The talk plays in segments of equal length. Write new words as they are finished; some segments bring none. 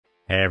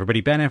Hey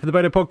everybody, Ben here for the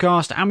Bonehead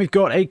podcast, and we've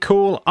got a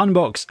cool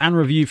unbox and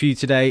review for you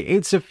today.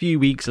 It's a few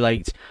weeks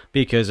late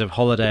because of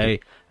holiday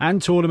and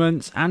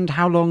tournaments and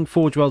how long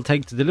Forge World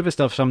takes to deliver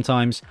stuff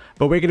sometimes,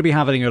 but we're going to be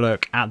having a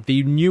look at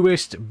the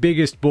newest,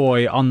 biggest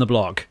boy on the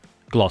block,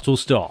 Glotl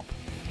Stop.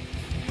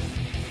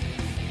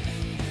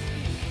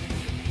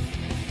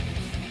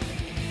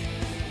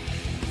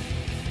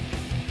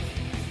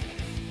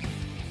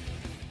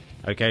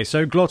 Okay,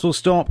 so Glotl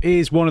Stop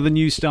is one of the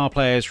new star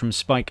players from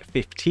Spike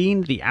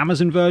 15, the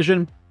Amazon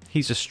version.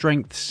 He's a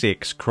Strength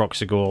 6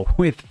 Croxigore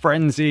with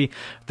Frenzy.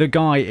 The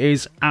guy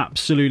is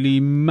absolutely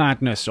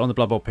madness on the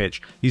Blood Bowl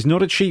pitch. He's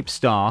not a cheap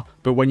star,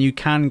 but when you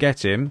can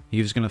get him,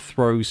 he's going to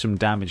throw some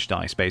damage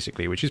dice,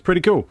 basically, which is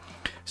pretty cool.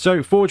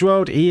 So, Forge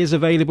World, he is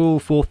available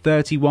for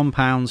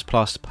 £31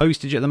 plus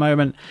postage at the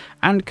moment,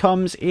 and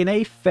comes in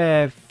a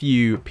fair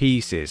few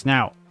pieces.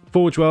 Now,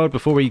 Forge World,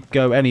 before we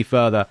go any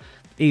further,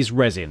 is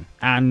resin,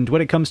 and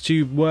when it comes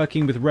to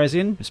working with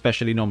resin,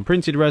 especially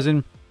non-printed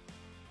resin,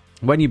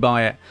 when you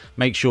buy it,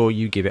 make sure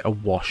you give it a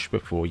wash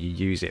before you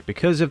use it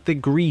because of the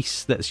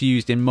grease that's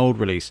used in mold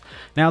release.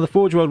 Now, the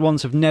Forge World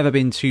ones have never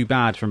been too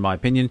bad from my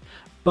opinion,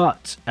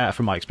 but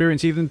from my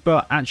experience even,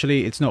 but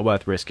actually it's not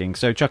worth risking.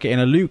 So chuck it in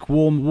a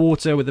lukewarm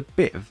water with a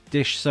bit of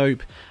dish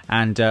soap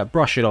and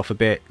brush it off a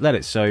bit, let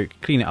it soak,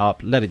 clean it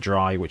up, let it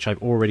dry, which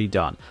I've already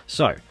done.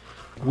 So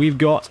we've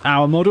got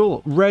our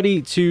model ready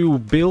to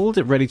build,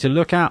 ready to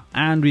look at,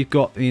 and we've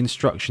got the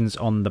instructions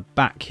on the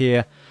back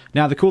here.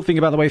 Now, the cool thing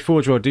about the way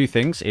Forge World do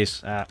things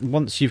is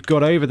once you've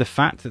got over the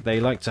fact that they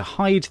like to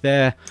hide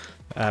their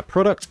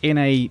product in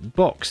a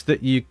box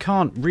that you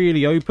can't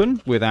really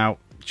open without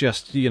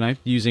just, you know,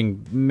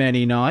 using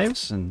many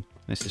knives, and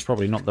this is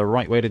probably not the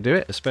right way to do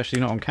it, especially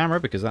not on camera,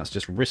 because that's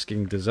just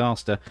risking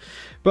disaster.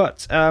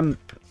 But, can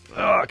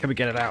we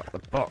get it out of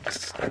the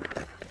box?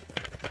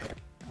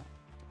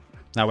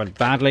 That went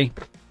badly.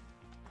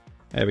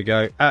 There we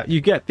go. You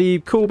get the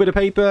cool bit of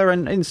paper,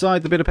 and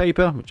inside the bit of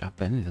paper, which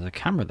there's a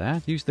camera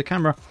there, use the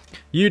camera,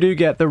 you do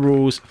get the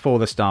rules for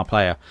the star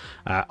player.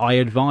 I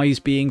advise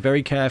being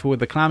very careful with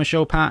the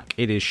clamshell pack.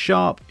 It is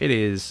sharp, it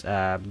is,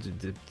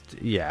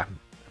 yeah,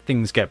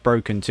 things get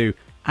broken too,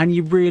 and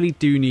you really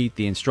do need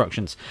the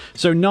instructions.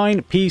 So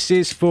 9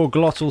 pieces for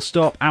Glotl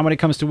Stop, and when it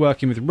comes to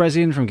working with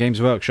resin from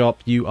Games Workshop,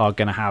 you are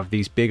going to have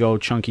these big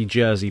old chunky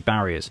jersey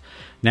barriers.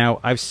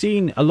 Now, I've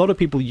seen a lot of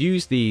people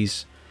use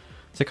these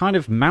to kind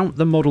of mount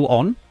the model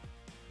on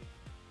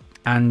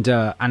and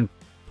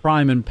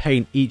prime and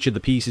paint each of the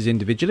pieces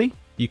individually.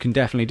 You can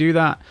definitely do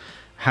that.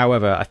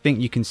 However, I think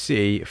you can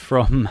see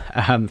from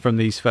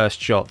these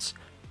first shots,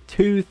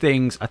 2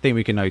 things I think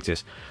we can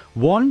notice.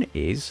 One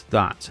is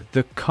that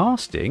the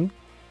casting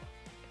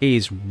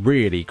is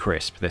really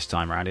crisp this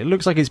time around. It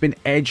looks like it's been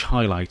edge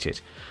highlighted.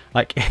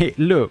 Like, it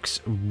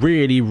looks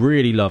really,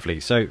 really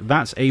lovely. So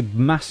that's a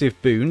massive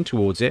boon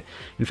towards it.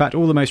 In fact,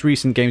 all the most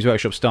recent Games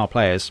Workshop star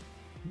players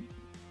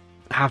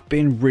have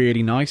been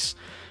really nice.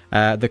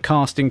 The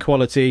casting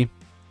quality,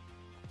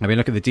 I mean,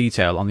 look at the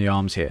detail on the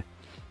arms here.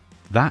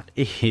 That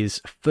is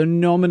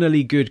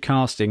phenomenally good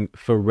casting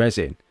for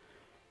resin.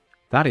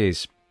 That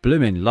is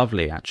blooming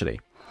lovely, actually.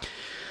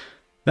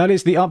 That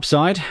is the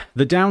upside.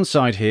 The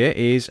downside here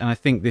is, and I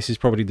think this is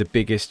probably the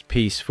biggest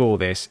piece for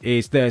this,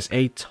 is there's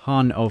a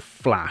ton of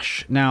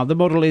flash. Now, the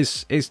model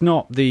is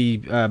not the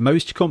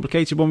most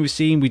complicated one we've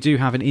seen. We do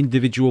have an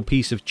individual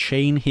piece of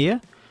chain here,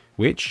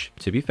 which,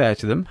 to be fair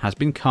to them, has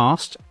been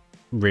cast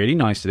really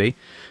nicely.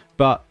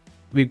 But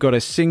we've got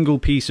a single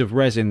piece of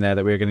resin there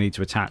that we're going to need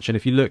to attach. And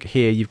if you look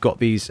here, you've got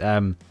these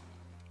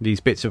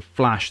bits of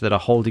flash that are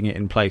holding it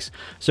in place.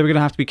 So we're going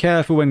to have to be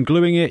careful when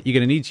gluing it. You're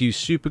going to need to use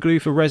super glue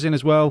for resin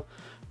as well.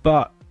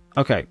 But,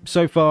 okay,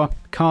 so far,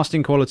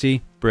 casting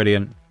quality,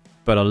 brilliant,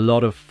 but a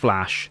lot of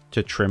flash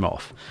to trim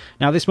off.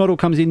 Now, this model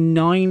comes in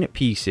 9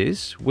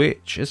 pieces,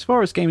 which, as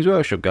far as Games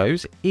Workshop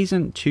goes,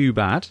 isn't too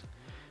bad.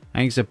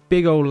 And he's a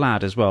big old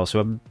lad as well, so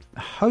I'm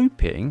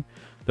hoping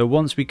that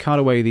once we cut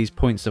away these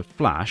points of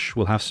flash,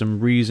 we'll have some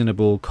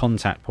reasonable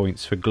contact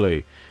points for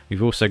glue.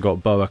 We've also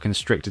got Boa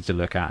Constrictor to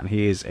look at, and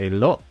he is a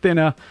lot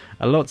thinner,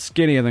 a lot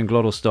skinnier than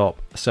Glotl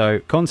Stop.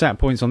 So, contact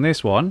points on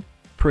this one,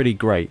 pretty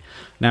great.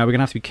 Now, we're going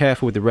to have to be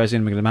careful with the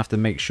resin. We're going to have to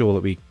make sure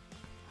that we,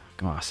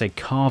 well, I say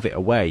carve it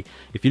away.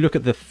 If you look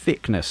at the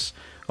thickness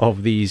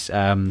of these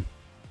resin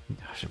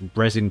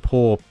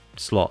pore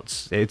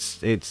slots,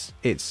 it's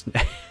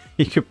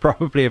you could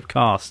probably have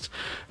cast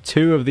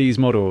 2 of these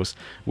models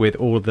with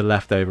all of the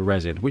leftover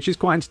resin, which is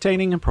quite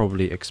entertaining and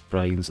probably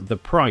explains the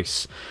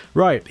price.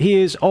 Right, he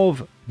is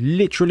of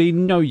literally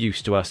no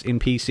use to us in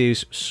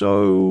pieces,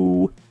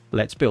 so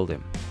let's build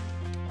him.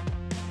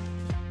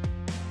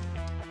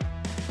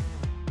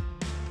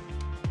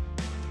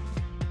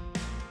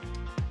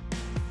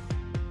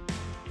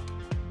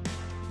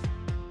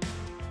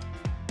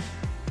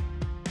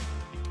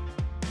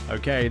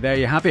 Okay, there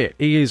you have it.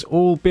 He is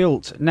all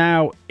built.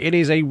 Now, it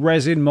is a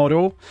resin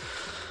model,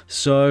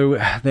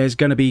 so there's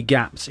going to be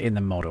gaps in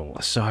the model.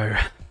 So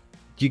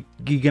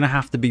you're going to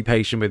have to be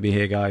patient with me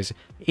here, guys.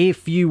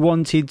 If you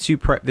wanted to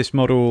prep this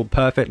model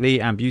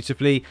perfectly and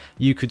beautifully,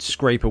 you could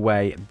scrape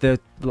away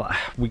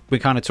we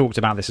kind of talked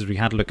about this as we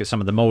had a look at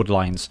some of the mold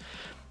lines.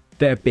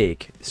 They're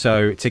big,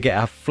 so to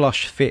get a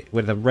flush fit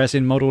with a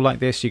resin model like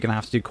this, you're going to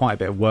have to do quite a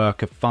bit of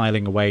work of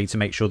filing away to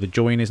make sure the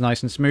join is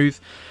nice and smooth,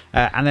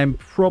 and then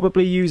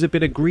probably use a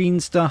bit of green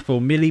stuff or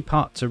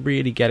milliput to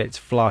really get it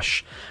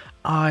flush.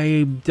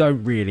 I'm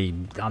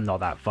not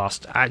that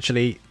fussed.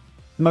 Actually,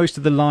 most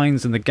of the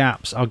lines and the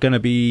gaps are going to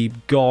be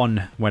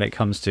gone when it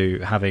comes to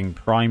having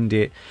primed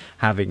it,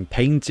 having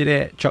painted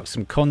it, chucked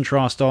some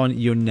contrast on.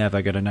 You're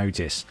never going to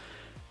notice.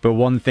 But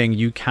one thing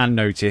you can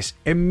notice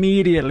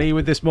immediately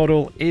with this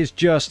model is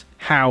just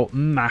how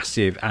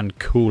massive and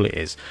cool it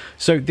is.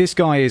 So this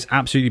guy is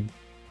absolutely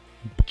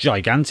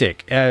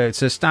gigantic.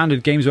 It's a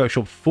standard Games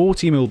Workshop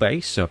 40mm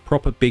base, a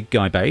proper big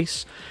guy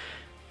base.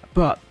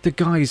 But the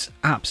guy's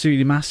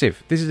absolutely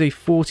massive. This is a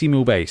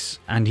 40mm base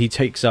and he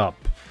takes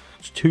up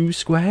 2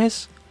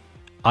 squares.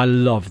 I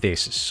love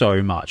this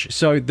so much.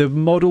 So the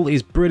model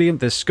is brilliant,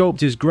 the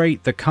sculpt is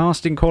great, the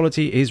casting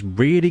quality is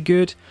really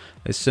good.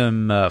 There's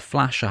some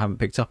flash I haven't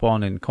picked up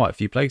on in quite a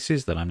few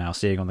places that I'm now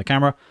seeing on the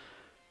camera.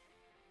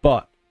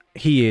 But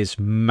he is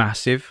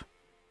massive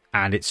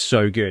and it's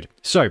so good.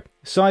 So,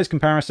 size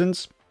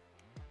comparisons.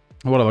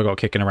 What have I got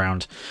kicking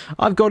around?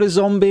 I've got a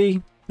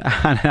zombie,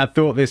 and I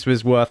thought this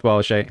was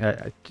worthwhile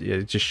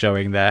just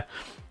showing there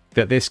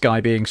that this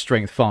guy being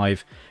strength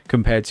 5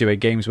 compared to a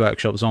Games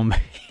Workshop zombie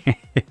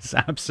is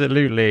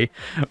absolutely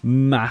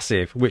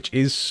massive, which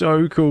is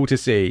so cool to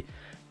see.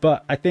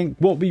 But I think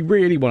what we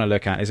really want to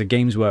look at is a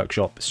Games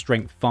Workshop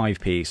strength 5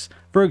 piece.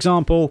 For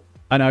example,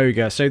 an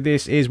ogre. So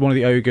this is one of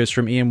the ogres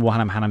from Ian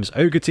Hanham's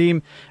ogre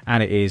team,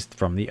 and it is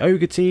from the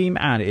ogre team,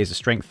 and it is a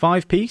strength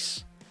 5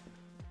 piece.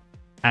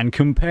 And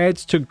compared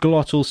to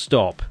Glotl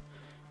Stop,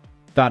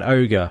 that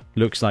ogre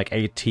looks like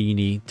a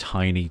teeny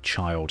tiny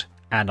child.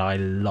 And I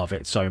love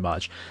it so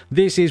much.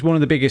 This is one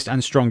of the biggest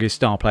and strongest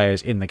star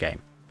players in the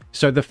game.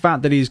 So the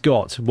fact that he's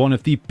got one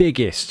of the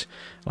biggest,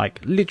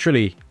 like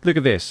literally, look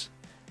at this.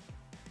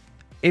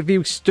 If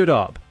he stood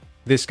up,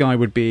 this guy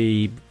would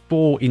be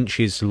 4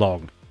 inches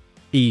long.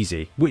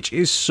 Easy, which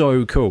is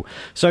so cool.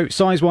 So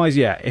size-wise,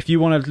 yeah, if you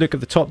want to look at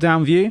the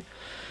top-down view,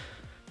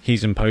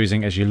 he's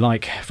imposing as you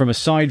like. From a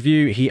side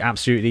view, he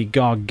absolutely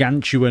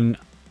gargantuan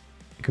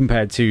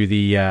compared to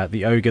the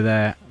ogre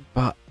there.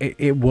 But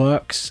it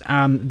works.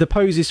 The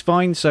pose is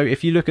fine. So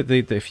if you look at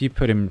if you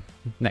put him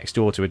next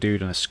door to a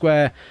dude on a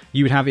square,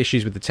 you would have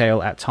issues with the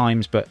tail at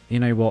times. But you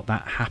know what?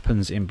 That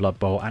happens in Blood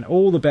Bowl, and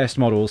all the best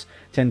models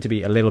tend to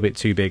be a little bit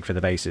too big for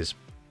the bases.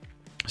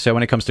 So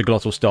when it comes to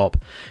Glotl Stop,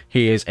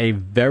 he is a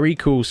very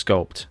cool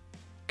sculpt.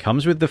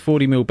 Comes with the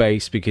 40mm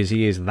base because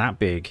he is that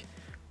big.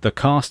 The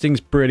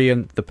casting's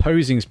brilliant, the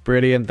posing's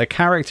brilliant, the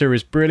character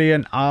is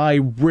brilliant. I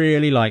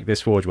really like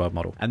this Forge World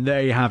model. And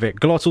there you have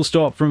it, Glotl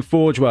Stop from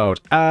Forge World.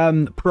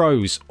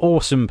 Pros,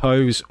 awesome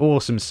pose,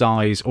 awesome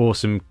size,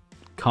 awesome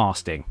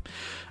casting.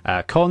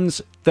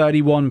 Cons,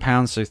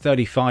 £31, so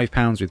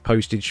 £35 with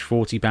postage,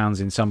 £40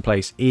 in some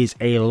place is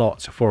a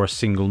lot for a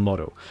single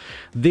model.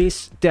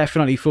 This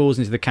definitely falls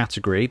into the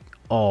category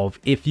of,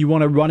 if you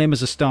want to run him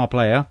as a star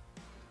player,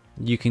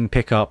 you can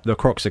pick up the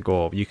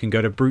Croxagore. You can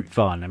go to Brute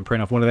Fun and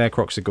print off one of their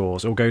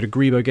Croxagores, or go to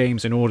Grebo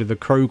Games and order the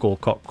Krogor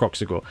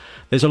Croxagore.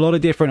 There's a lot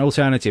of different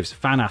alternatives.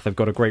 Fanath have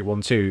got a great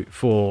one too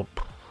for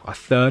a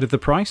third of the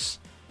price.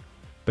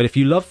 But if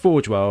you love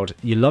Forge World,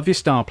 you love your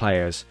star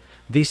players,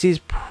 this is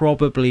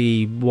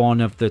probably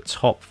one of the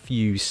top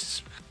few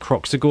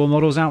Croxagore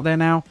models out there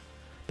now.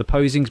 The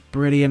posing's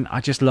brilliant. I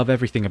just love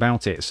everything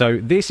about it. So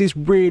this is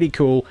really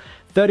cool.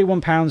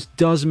 £31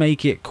 does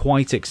make it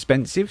quite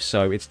expensive,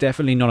 so it's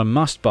definitely not a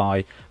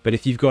must-buy. But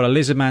if you've got a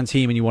Lizardman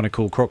team and you want to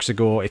call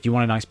Croxagore, if you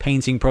want a nice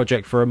painting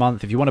project for a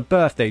month, if you want a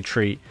birthday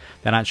treat,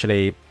 then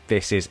actually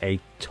this is a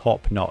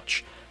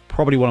top-notch.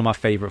 Probably one of my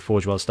favourite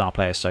Forge World star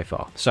players so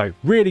far. So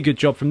really good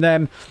job from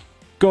them.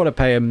 Got to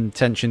pay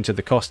attention to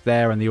the cost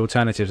there, and the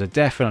alternatives are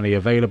definitely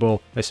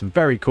available. There's some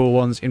very cool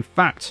ones. In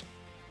fact,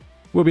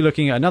 we'll be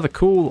looking at another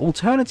cool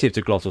alternative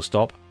to Glotl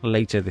Stop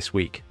later this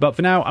week. But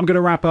for now, I'm going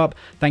to wrap up.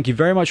 Thank you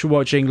very much for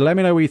watching. Let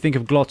me know what you think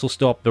of Glotl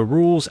Stop, the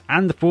rules,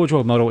 and the Forge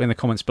World model in the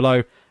comments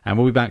below. And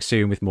we'll be back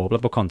soon with more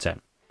Blood Bowl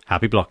content.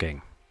 Happy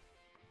blocking.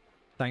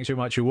 Thanks very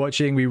much for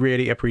watching. We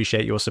really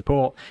appreciate your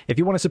support. If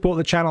you want to support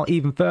the channel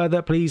even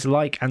further, please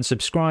like and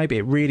subscribe.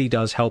 It really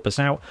does help us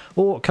out.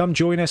 Or come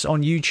join us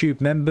on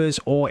YouTube members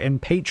or in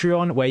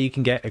Patreon, where you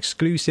can get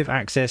exclusive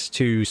access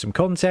to some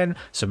content,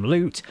 some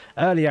loot,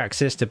 early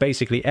access to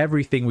basically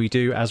everything we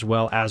do, as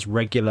well as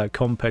regular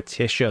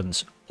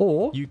competitions.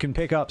 Or you can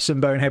pick up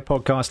some Bonehead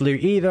Podcast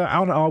loot either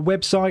on our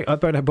website at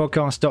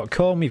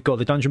boneheadpodcast.com. We've got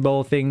the Dungeon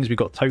Bowl things, we've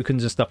got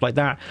tokens and stuff like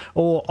that,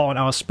 or on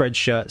our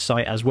Spreadshirt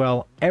site as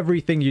well.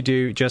 Everything you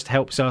do just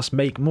helps us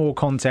make more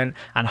content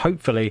and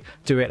hopefully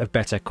do it of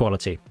better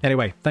quality.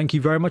 Anyway, thank you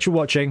very much for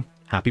watching.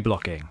 Happy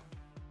blocking.